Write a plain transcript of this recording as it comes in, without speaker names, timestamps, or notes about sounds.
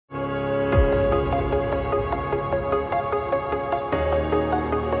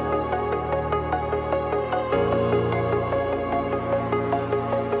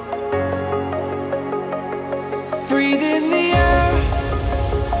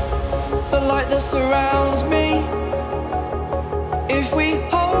the light that surrounds me. If we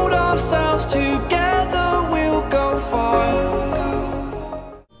hold ourselves together, we'll go far.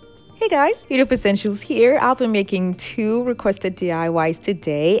 Hey guys, Unique Essentials here. I'll be making 2 requested DIYs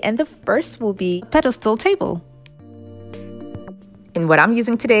today, and the first will be a pedestal table. And what I'm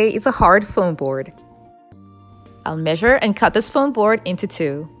using today is a hard foam board. I'll measure and cut this foam board into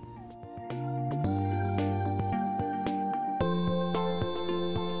 2.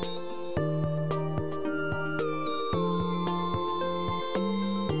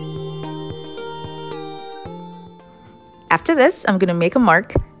 After this, I'm going to make a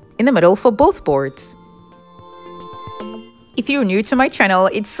mark in the middle for both boards. If you're new to my channel,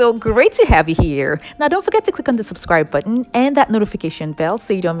 it's so great to have you here. Now don't forget to click on the subscribe button and that notification bell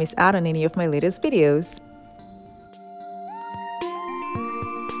so you don't miss out on any of my latest videos.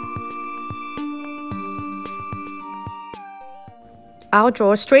 I'll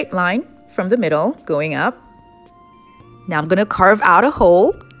draw a straight line from the middle going up. Now I'm going to carve out a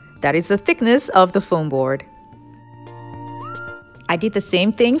hole. That is the thickness of the foam board. I did the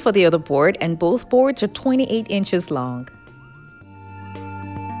same thing for the other board, and both boards are 28 inches long.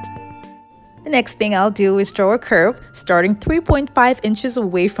 The next thing I'll do is draw a curve starting 3.5 inches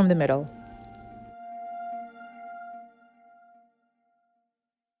away from the middle.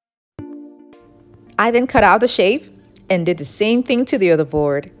 I then cut out the shape and did the same thing to the other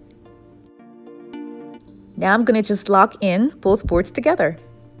board. Now I'm going to just lock in both boards together.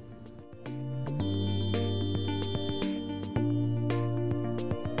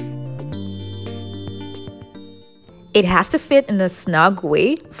 It has to fit in a snug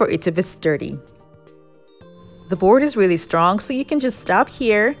way for it to be sturdy. The board is really strong, so you can just stop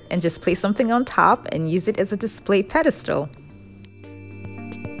here and just place something on top and use it as a display pedestal.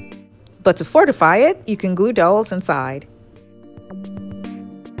 But to fortify it, you can glue dowels inside.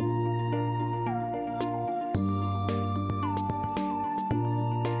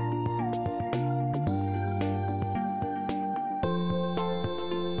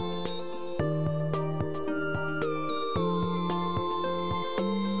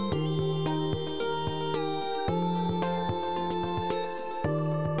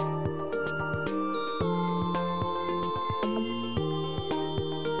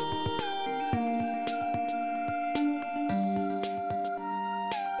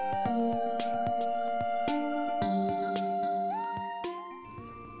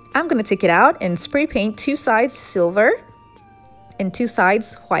 I'm going to take it out and spray paint 2 sides silver and 2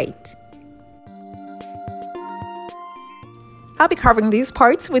 sides white. I'll be carving these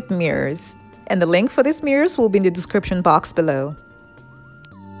parts with mirrors, and the link for these mirrors will be in the description box below.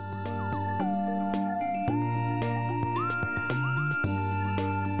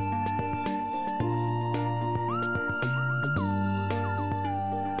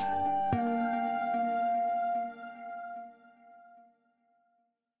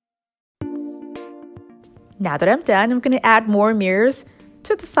 Now that I'm done, I'm going to add more mirrors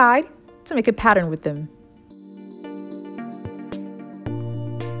to the side to make a pattern with them.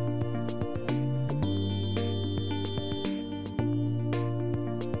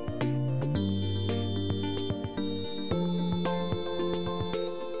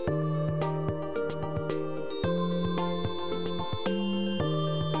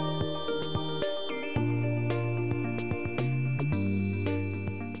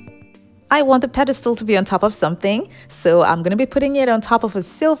 I want the pedestal to be on top of something, so I'm going to be putting it on top of a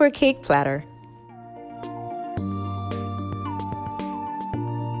silver cake platter.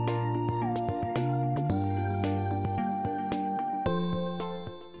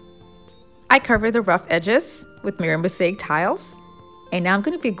 I covered the rough edges with mirror mosaic tiles, and now I'm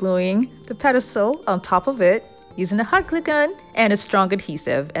going to be gluing the pedestal on top of it using a hot glue gun and a strong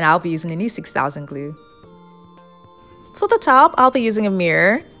adhesive, and I'll be using an E6000 glue. For the top, I'll be using a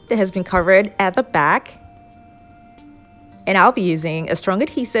mirror that has been covered at the back, and I'll be using a strong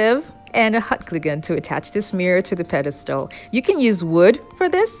adhesive and a hot glue gun to attach this mirror to the pedestal. You can use wood for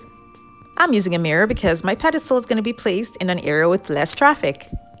this. I'm using a mirror because my pedestal is going to be placed in an area with less traffic.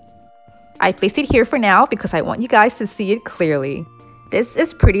 I placed it here for now because I want you guys to see it clearly. This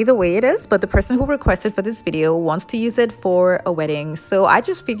is pretty the way it is, but the person who requested for this video wants to use it for a wedding, so I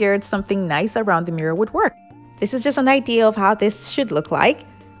just figured something nice around the mirror would work. This is just an idea of how this should look like.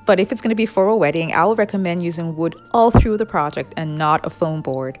 But if it's going to be for a wedding, I will recommend using wood all through the project and not a foam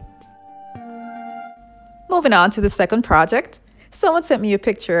board. Moving on to the second project, someone sent me a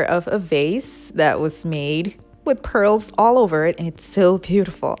picture of a vase that was made with pearls all over it, and it's so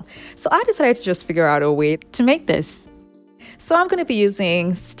beautiful. So I decided to just figure out a way to make this. So I'm going to be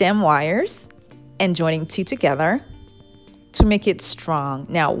using stem wires and joining 2 together. to make it strong.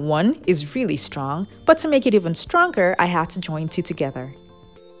 Now, one is really strong, but to make it even stronger, I had to join two together.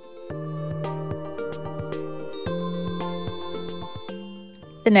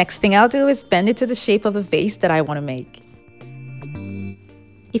 The next thing I'll do is bend it to the shape of the vase that I want to make.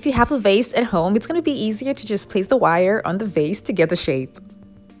 If you have a vase at home, it's going to be easier to just place the wire on the vase to get the shape.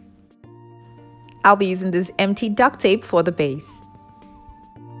 I'll be using this empty duct tape for the base.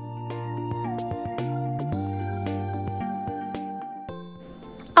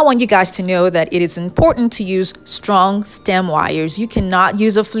 I want you guys to know that it is important to use strong stem wires. You cannot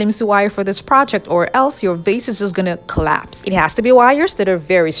use a flimsy wire for this project or else your vase is just gonna collapse. It has to be wires that are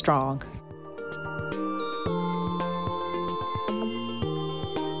very strong.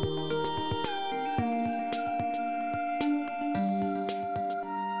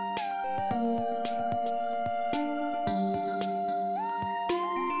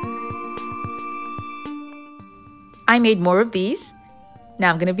 I made more of these. Now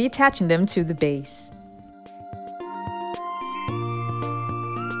I'm going to be attaching them to the base.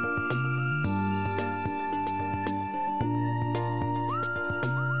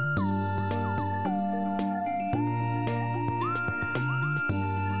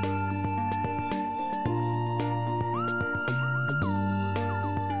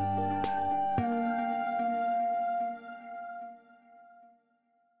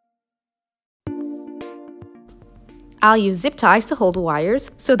 I'll use zip ties to hold the wires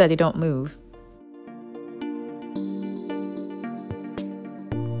so that they don't move.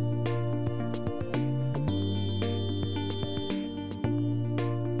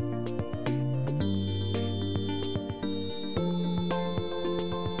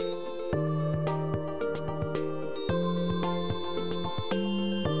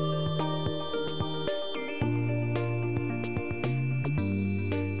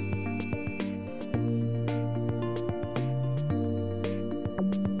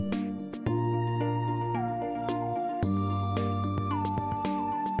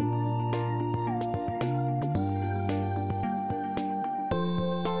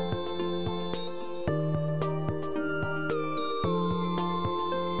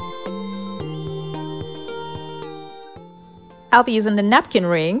 I'll be using the napkin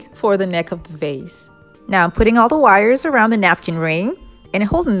ring for the neck of the vase. Now I'm putting all the wires around the napkin ring and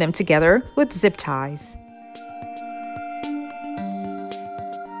holding them together with zip ties.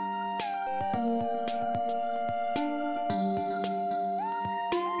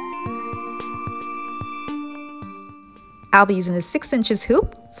 I'll be using the 6"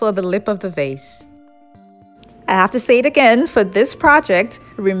 hoop for the lip of the vase. I have to say it again, for this project,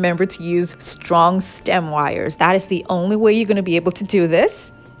 remember to use strong stem wires. That is the only way you're going to be able to do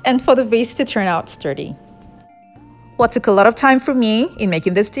this, and for the vase to turn out sturdy. What took a lot of time for me in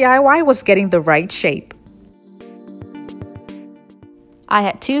making this DIY was getting the right shape. I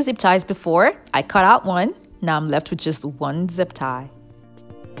had 2 zip ties before. I cut out one. Now I'm left with just 1 zip tie.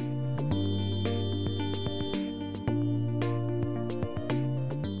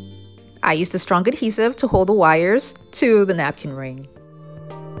 I used a strong adhesive to hold the wires to the napkin ring.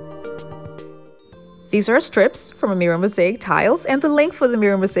 These are strips from a mirror mosaic tiles, and the link for the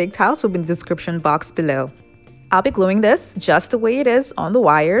mirror mosaic tiles will be in the description box below. I'll be gluing this just the way it is on the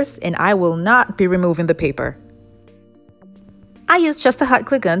wires, and I will not be removing the paper. I used just a hot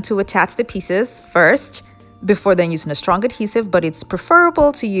glue gun to attach the pieces first, before then using a strong adhesive, but it's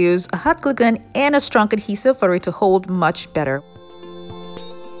preferable to use a hot glue gun and a strong adhesive for it to hold much better.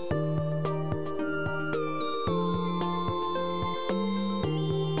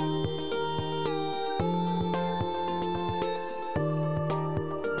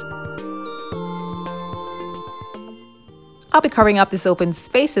 I'll be covering up these open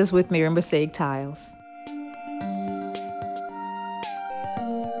spaces with mirror mosaic tiles.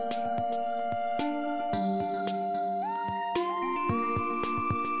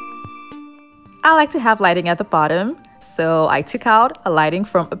 I like to have lighting at the bottom, so I took out a lighting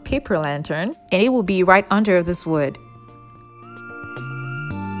from a paper lantern, and it will be right under this wood.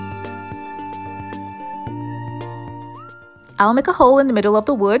 I'll make a hole in the middle of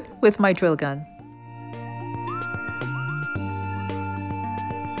the wood with my drill gun.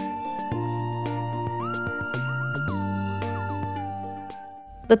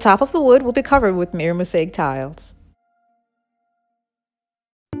 The top of the wood will be covered with mirror mosaic tiles.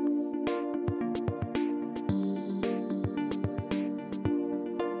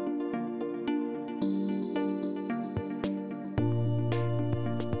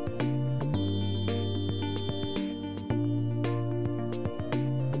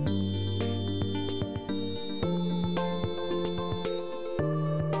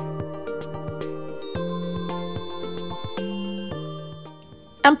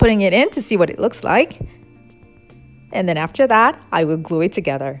 I'm putting it in to see what it looks like. And then after that, I will glue it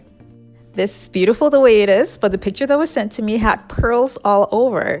together. This is beautiful the way it is, but the picture that was sent to me had pearls all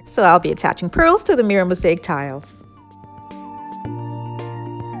over. So I'll be attaching pearls to the mirror mosaic tiles.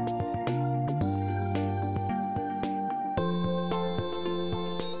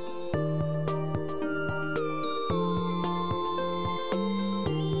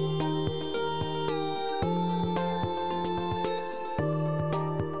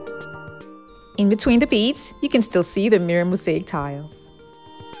 In between the beads, you can still see the mirror mosaic tiles.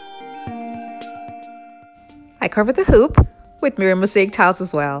 I covered the hoop with mirror mosaic tiles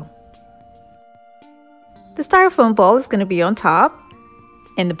as well. The styrofoam ball is going to be on top,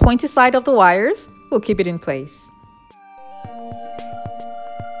 and the pointy side of the wires will keep it in place.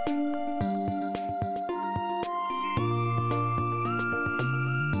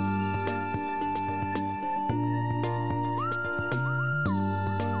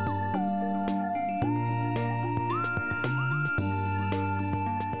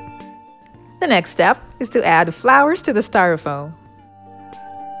 The next step is to add the flowers to the styrofoam.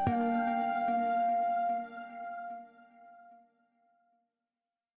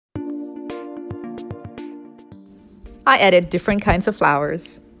 I added different kinds of flowers.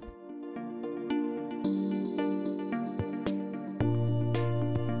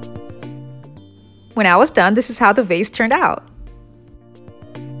 When I was done, this is how the vase turned out.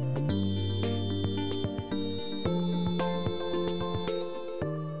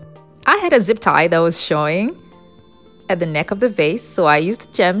 I had a zip tie that was showing at the neck of the vase, so I used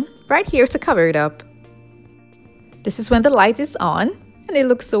a gem right here to cover it up. This is when the light is on, and it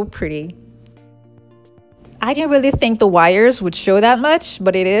looks so pretty. I didn't really think the wires would show that much,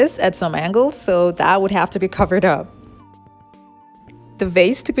 but it is at some angles, so that would have to be covered up. The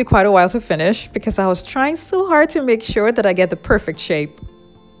vase took me quite a while to finish because I was trying so hard to make sure that I get the perfect shape.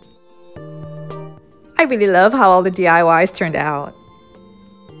 I really love how all the DIYs turned out.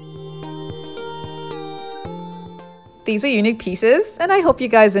 These are unique pieces, and I hope you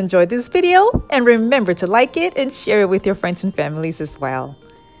guys enjoyed this video, and remember to like it and share it with your friends and families as well.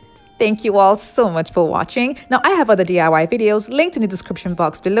 Thank you all so much for watching. Now I have other DIY videos linked in the description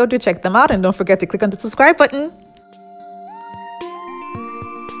box below to check them out, and don't forget to click on the subscribe button.